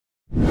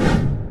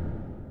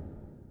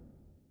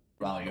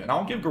value. And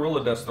I'll give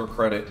GorillaDesk their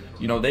credit.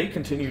 You know, they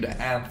continue to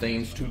add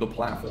things to the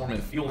platform.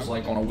 It feels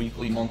like on a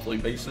weekly, monthly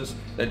basis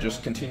that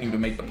just continue to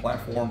make the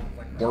platform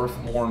worth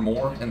more and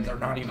more, and they're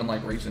not even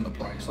like raising the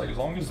price. Like, as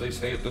long as they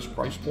stay at this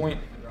price point,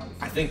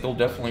 I think they'll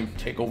definitely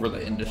take over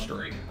the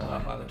industry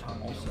by the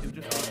time all said and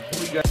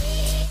done.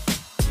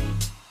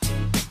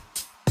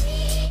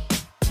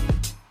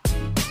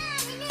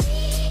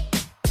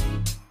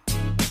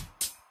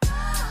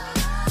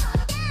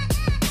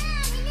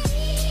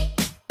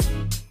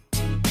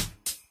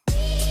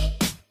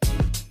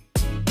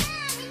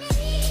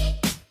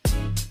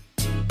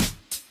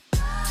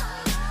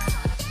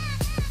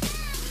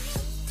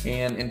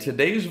 And in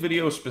today's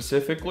video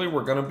specifically,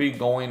 we're going to be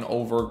going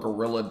over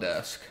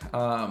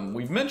GorillaDesk.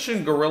 We've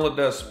mentioned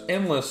GorillaDesk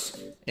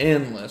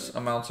endless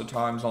amounts of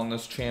times on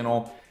this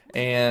channel,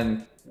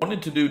 and what I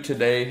wanted to do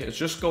today is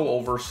just go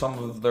over some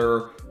of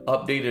their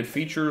updated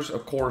features.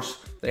 Of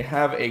course, they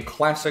have a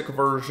classic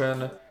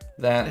version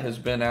that has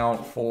been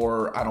out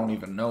for I don't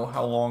even know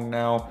how long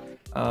now.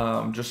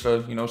 Just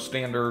a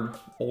standard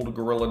old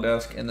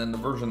GorillaDesk, and then the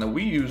version that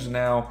we use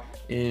now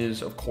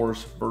is of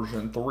course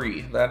version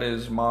 3. That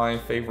is my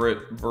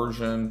favorite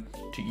version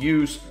to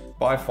use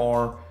by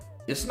far.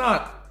 It's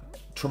not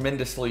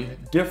tremendously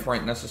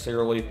different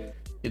necessarily.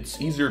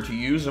 It's easier to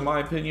use in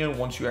my opinion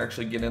once you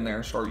actually get in there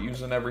and start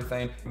using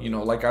everything.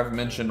 Like I've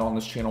mentioned on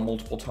this channel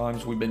multiple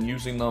times, we've been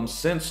using them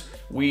since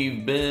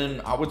we've been,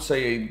 I would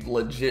say, a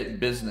legit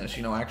business,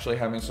 actually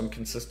having some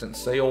consistent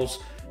sales.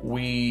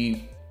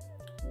 We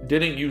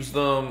didn't use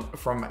them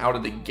from out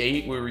of the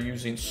gate. We were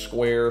using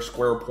Square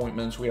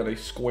appointments. We had a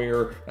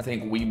Square, I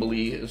think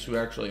Weebly is who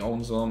actually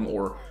owns them,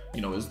 or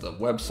is the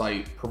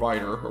website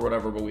provider or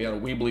whatever, but we had a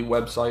Weebly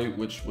website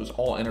which was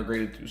all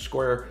integrated through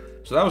Square.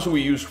 So that was what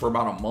we used for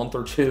about a month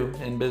or two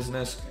in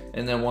business,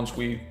 and then once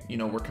we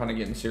we're kind of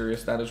getting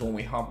serious, that is when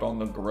we hopped on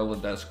the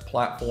GorillaDesk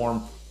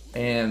platform.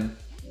 And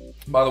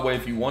by the way,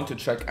 if you want to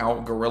check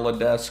out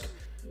GorillaDesk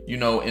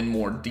in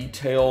more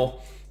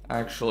detail, I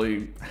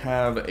actually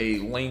have a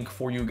link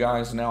for you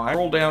guys now. I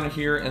roll down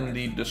here in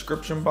the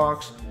description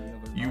box,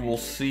 you will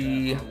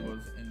see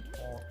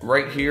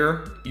right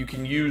here, you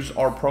can use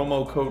our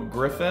promo code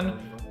Griffin,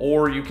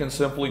 or you can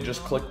simply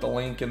just click the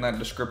link in that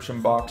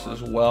description box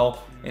as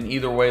well. And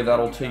either way,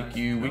 that'll take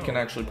you, we can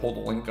actually pull the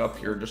link up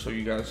here just so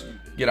you guys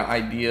get an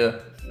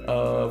idea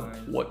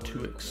of what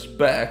to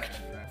expect.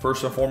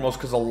 First and foremost,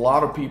 because a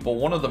lot of people,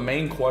 one of the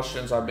main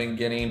questions I've been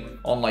getting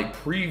on like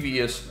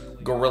previous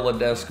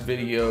GorillaDesk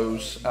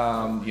videos,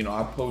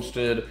 I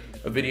posted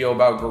a video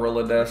about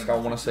GorillaDesk, I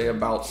want to say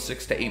about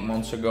 6 to 8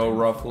 months ago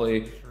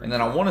roughly, and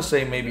then I want to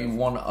say maybe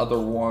one other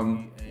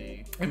one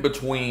in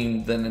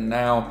between then and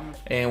now.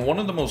 And one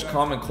of the most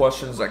common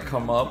questions that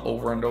come up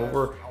over and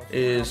over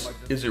is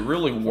it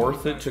really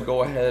worth it to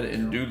go ahead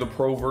and do the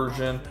pro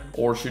version,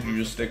 or should you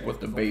just stick with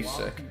the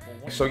basic?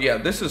 So yeah,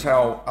 this is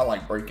how I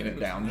like breaking it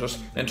down, just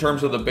in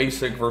terms of the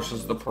basic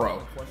versus the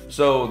pro.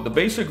 So the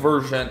basic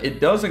version, it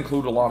does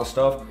include a lot of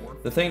stuff.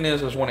 The thing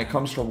is when it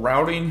comes to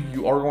routing,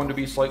 you are going to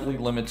be slightly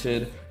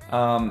limited.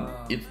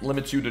 It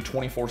limits you to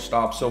 24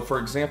 stops. So for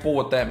example,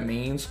 what that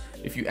means,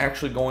 if you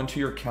actually go into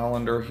your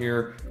calendar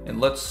here, and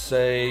let's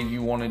say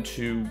you wanted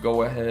to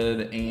go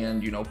ahead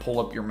and pull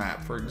up your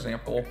map, for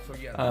example,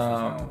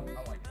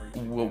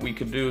 what we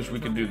could do is we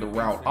could do the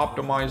route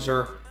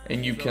optimizer,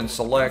 and you can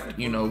select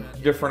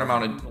different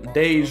amount of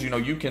days.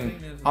 You can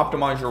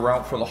optimize your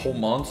route for the whole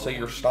month. Say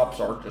your stops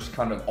are just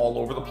kind of all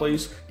over the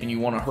place and you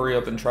want to hurry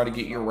up and try to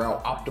get your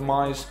route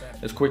optimized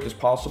as quick as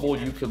possible,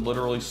 you could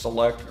literally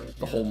select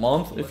the whole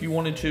month. If you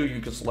wanted to, you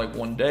could select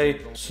one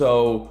day.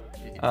 So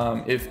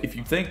if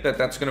you think that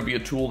that's going to be a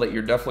tool that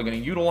you're definitely going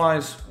to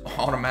utilize,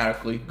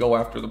 automatically go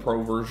after the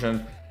pro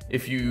version.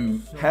 If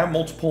you have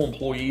multiple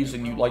employees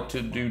and you like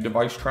to do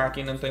device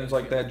tracking and things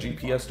like that,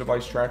 GPS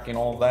device tracking,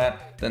 all of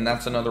that, then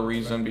that's another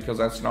reason, because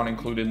that's not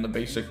included in the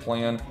basic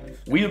plan.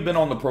 We have been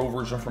on the pro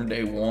version from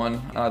day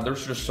one.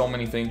 There's just so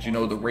many things. The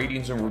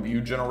ratings and review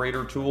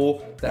generator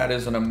tool, that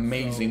is an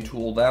amazing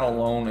tool. That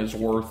alone is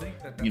worth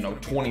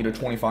 $20 to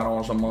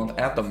 $25 a month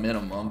at the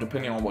minimum,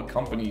 depending on what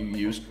company you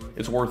use.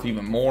 It's worth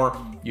even more.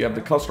 You have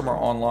the customer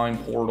online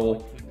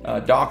portal,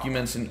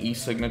 documents and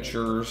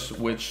e-signatures,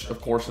 which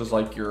of course is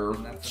like your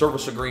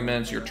service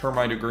agreements, your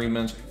termite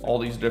agreements, all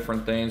these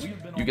different things.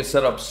 You can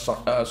set up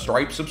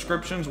Stripe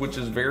subscriptions, which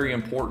is very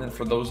important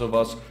for those of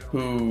us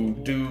who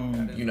do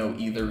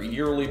either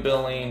yearly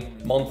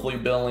billing, monthly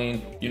billing,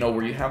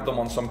 where you have them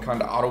on some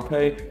kind of auto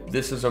pay.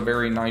 This is a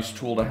very nice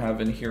tool to have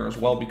in here as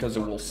well, because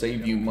it will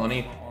save you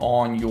money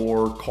on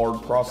your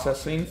card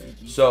processing.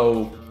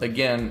 So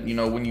again,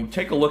 when you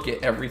take a look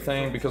at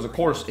everything, because of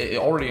course it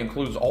already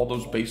includes all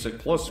those basic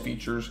plus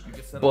features,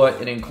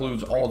 but it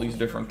includes all these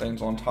different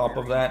things on top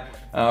of that.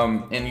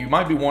 And you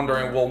might be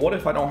wondering, well, what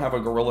if I don't have a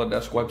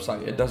GorillaDesk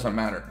website? It doesn't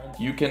matter.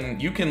 You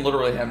can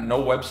literally have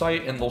no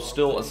website and they'll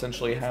still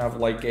essentially have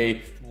like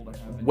a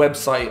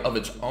website of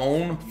its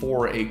own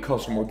for a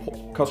customer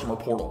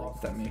portal,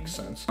 if that makes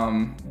sense.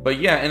 But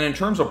yeah, and in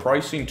terms of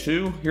pricing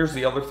too, here's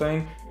the other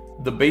thing.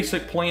 The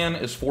basic plan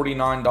is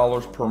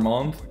 $49 per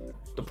month.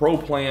 The Pro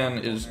plan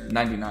is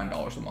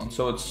 $99 a month,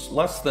 so it's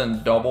less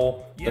than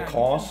double the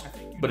cost.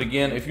 But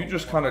again, if you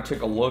just kind of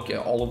take a look at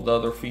all of the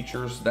other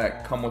features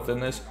that come within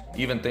this,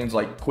 even things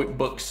like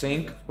QuickBooks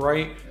Sync,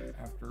 right?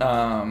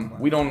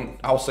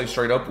 I'll say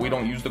straight up, we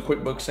don't use the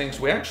QuickBooks Syncs.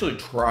 We actually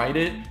tried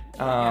it,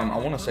 I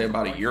want to say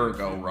about a year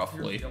ago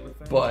roughly,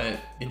 but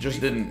it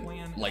just didn't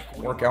like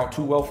work out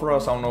too well for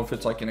us. I don't know if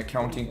it's like an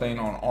accounting thing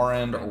on our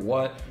end or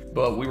what,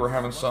 but we were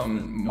having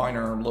some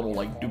minor little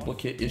like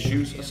duplicate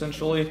issues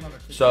essentially.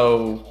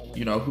 So,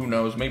 you know, who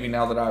knows, maybe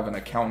now that I have an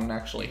accountant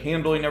actually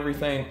handling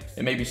everything,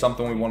 it may be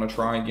something we want to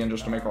try again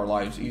just to make our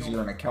lives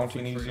easier and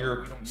accounting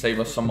easier, save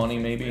us some money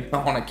maybe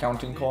on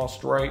accounting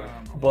costs, right?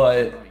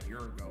 But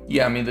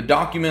yeah, I mean, the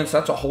documents,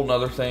 that's a whole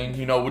nother thing.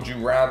 You know, would you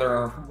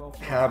rather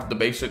have the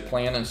basic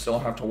plan and still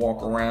have to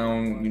walk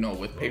around, you know,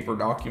 with paper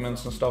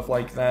documents and stuff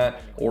like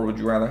that? Or would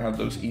you rather have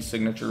those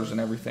e-signatures and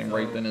everything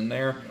right then and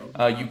there?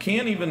 You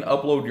can even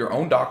upload your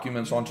own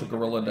documents onto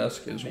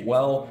GorillaDesk as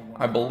well.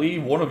 I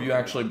believe one of you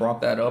actually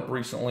brought that up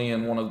recently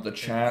in one of the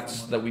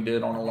chats that we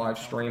did on a live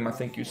stream. I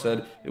think you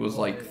said it was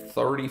like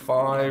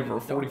 $35 or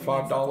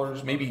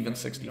 $45, maybe even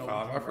 $65,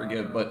 I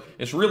forget, but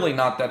it's really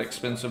not that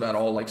expensive at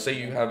all. Like say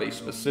you have a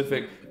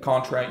specific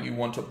contract you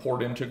want to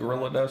port into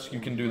GorillaDesk, you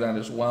can do that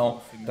as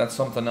well. That's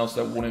something else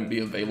that wouldn't be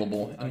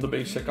available in the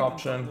basic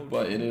option,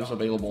 but it is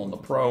available in the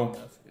Pro.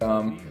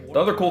 The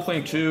other cool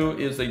thing too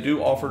is they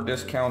do offer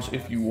discounts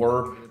if you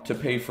were to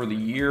pay for the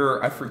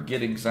year. I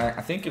forget exact,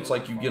 I think it's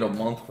like you get a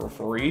month for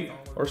free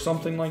or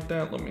something like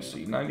that. Let me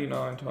see,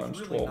 99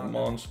 times 12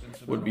 months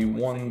would be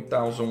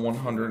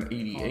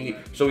 1,188.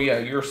 So yeah,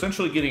 you're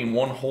essentially getting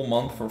one whole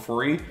month for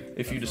free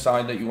if you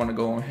decide that you want to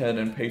go ahead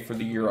and pay for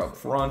the year up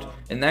front.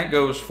 And that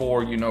goes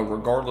for, you know,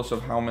 regardless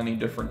of how many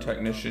different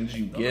technicians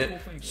you get.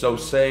 So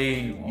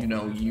say, you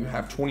know, you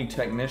have 20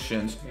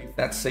 technicians,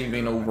 that's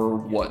saving over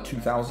what,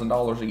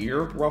 $2,000 a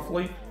year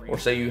roughly? Or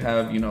say you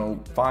have, you know,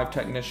 5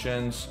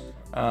 technicians,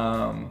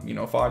 you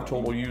know, 5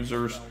 total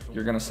users,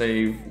 you're gonna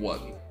save what,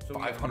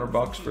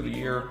 $500 for the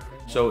year.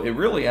 So it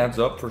really adds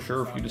up for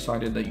sure if you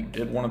decided that you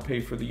did want to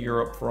pay for the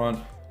year up front.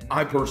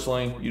 I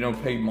personally, you know,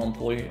 pay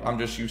monthly. I'm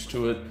just used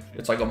to it.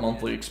 It's like a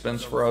monthly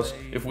expense for us.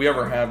 If we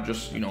ever have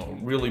just, you know, a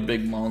really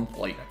big month,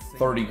 like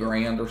 30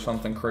 grand or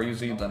something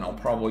crazy, then I'll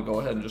probably go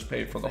ahead and just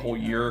pay it for the whole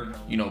year,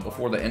 you know,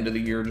 before the end of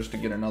the year, just to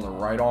get another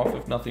write-off,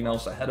 if nothing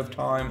else, ahead of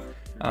time.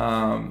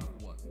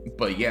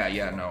 But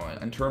yeah, no,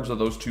 in terms of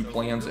those two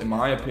plans, in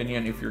my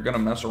opinion, if you're gonna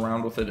mess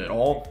around with it at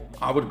all,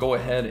 I would go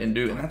ahead and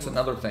do, and that's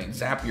another thing,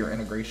 Zapier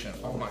integration.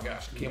 Oh my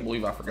gosh, I can't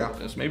believe I forgot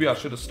this. Maybe I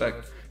should have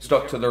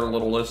stuck to their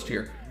little list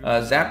here.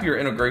 Zapier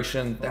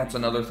integration, that's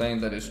another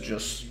thing that is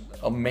just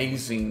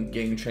amazing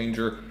game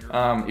changer.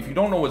 If you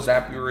don't know what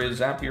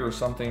Zapier is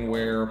something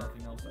where,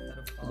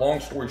 long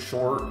story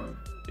short,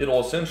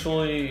 it'll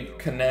essentially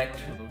connect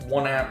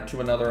one app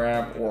to another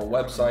app, or a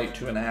website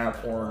to an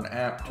app, or an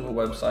app to a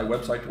website,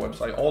 website to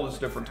website, all this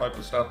different type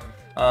of stuff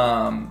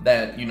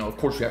that, you know, of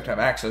course you have to have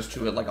access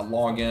to it, like a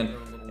login.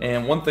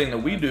 And one thing that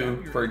we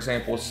do, for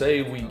example,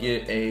 say we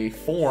get a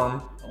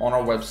form on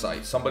our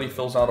website, somebody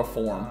fills out a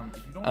form,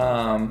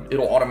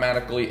 it'll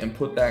automatically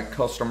input that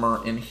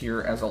customer in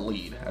here as a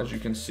lead, as you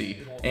can see.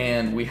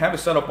 And we have it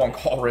set up on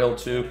CallRail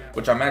too,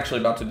 which I'm actually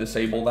about to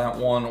disable that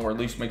one, or at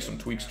least make some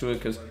tweaks to it,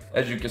 because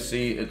as you can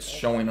see, it's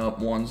showing up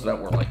ones that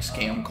were like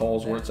scam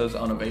calls where it says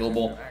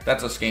unavailable.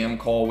 That's a scam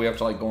call. We have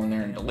to like go in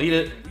there and delete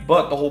it.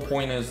 But the whole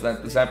point is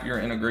that the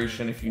Zapier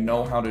integration, if you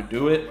know how to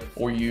do it,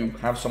 or you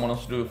have someone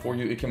else do it for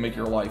you, it can make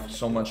your life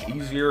so much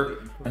easier.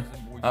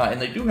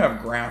 And they do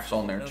have graphs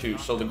on there too,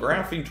 so the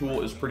graphing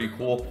tool is pretty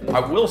cool.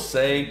 I will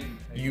say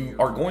you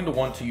are going to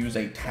want to use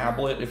a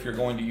tablet if you're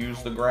going to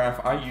use the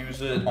graph. I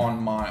use it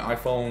on my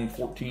iPhone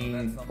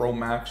 14 Pro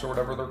Max or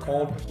whatever they're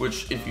called,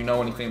 which if you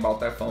know anything about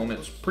that phone,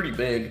 it's pretty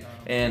big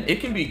and it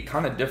can be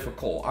kind of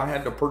difficult. I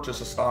had to purchase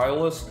a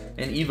stylus,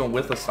 and even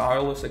with a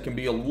stylus, it can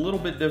be a little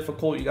bit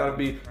difficult. You got to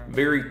be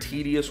very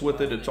tedious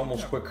with it. It's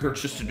almost quicker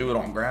just to do it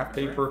on graph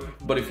paper.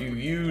 But if you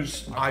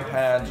use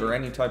iPads or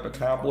any type of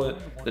tablet,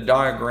 the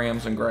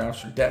diagrams and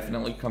graphs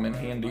definitely come in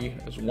handy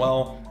as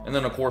well. And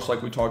then of course,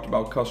 like we talked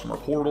about, customer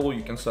portal,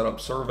 you can set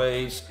up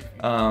surveys.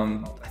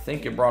 I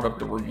think it brought up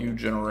the review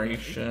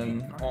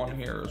generation on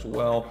here as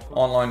well,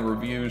 online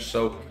reviews.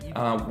 So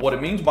what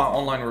it means by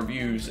online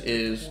reviews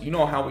is, you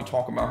know how we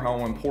talk about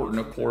how important,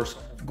 of course,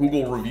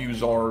 Google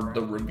reviews are,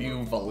 the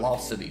review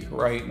velocity,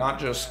 right? Not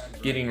just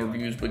getting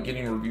reviews, but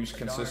getting reviews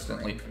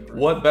consistently.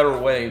 What better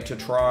way to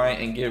try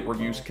and get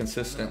reviews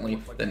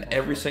consistently than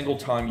every single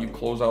time you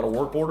close out a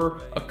work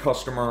order, a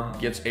customer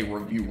gets a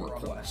review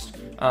request?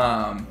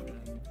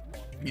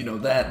 You know,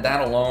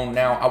 that alone.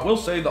 Now, I will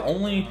say the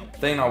only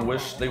thing I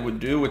wish they would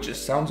do, which it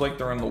sounds like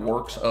they're in the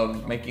works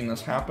of making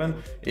this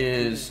happen,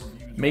 is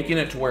making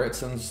it to where it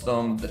sends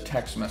them the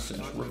text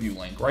message review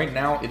link. Right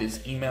now, it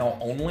is email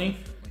only.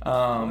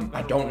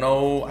 I don't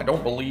know, I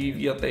don't believe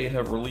yet they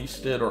have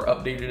released it or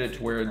updated it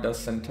to where it does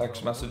send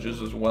text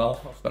messages as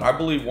well, but I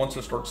believe once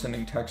it starts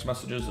sending text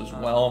messages as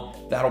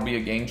well, that'll be a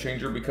game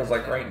changer, because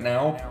like right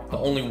now, the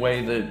only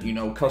way that, you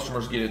know,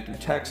 customers get it through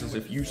text is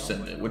if you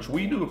send it, which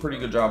we do a pretty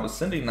good job of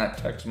sending that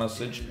text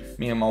message,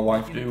 me and my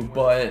wife do,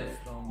 but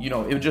you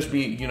know, it would just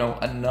be, you know,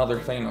 another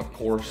thing, of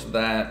course,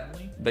 that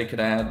they could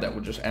add that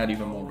would just add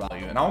even more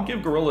value. And I'll give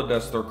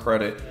GorillaDesk their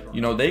credit.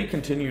 You know, they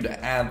continue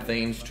to add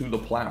things to the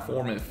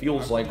platform. It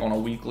feels like on a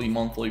weekly,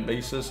 monthly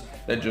basis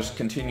that just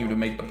continue to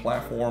make the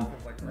platform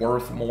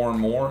worth more and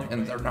more,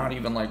 and they're not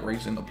even like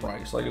raising the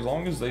price. Like, as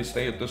long as they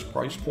stay at this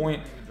price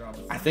point,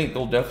 I think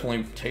they'll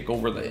definitely take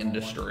over the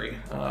industry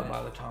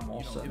by the time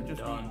all said and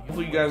done.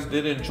 Hopefully you guys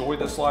did enjoy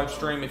this live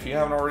stream. If you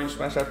haven't already,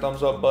 smash that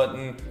thumbs up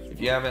button. If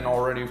you haven't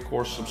already, of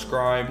course,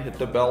 subscribe, hit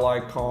the bell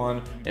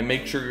icon, and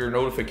make sure your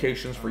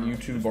notifications for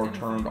YouTube are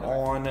turned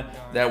on.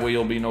 That way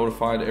you'll be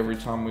notified every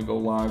time we go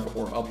live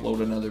or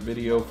upload another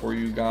video for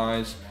you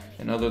guys.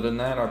 And other than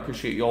that, I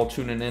appreciate y'all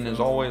tuning in as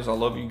always. I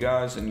love you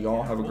guys, and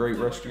y'all have a great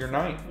rest of your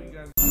night.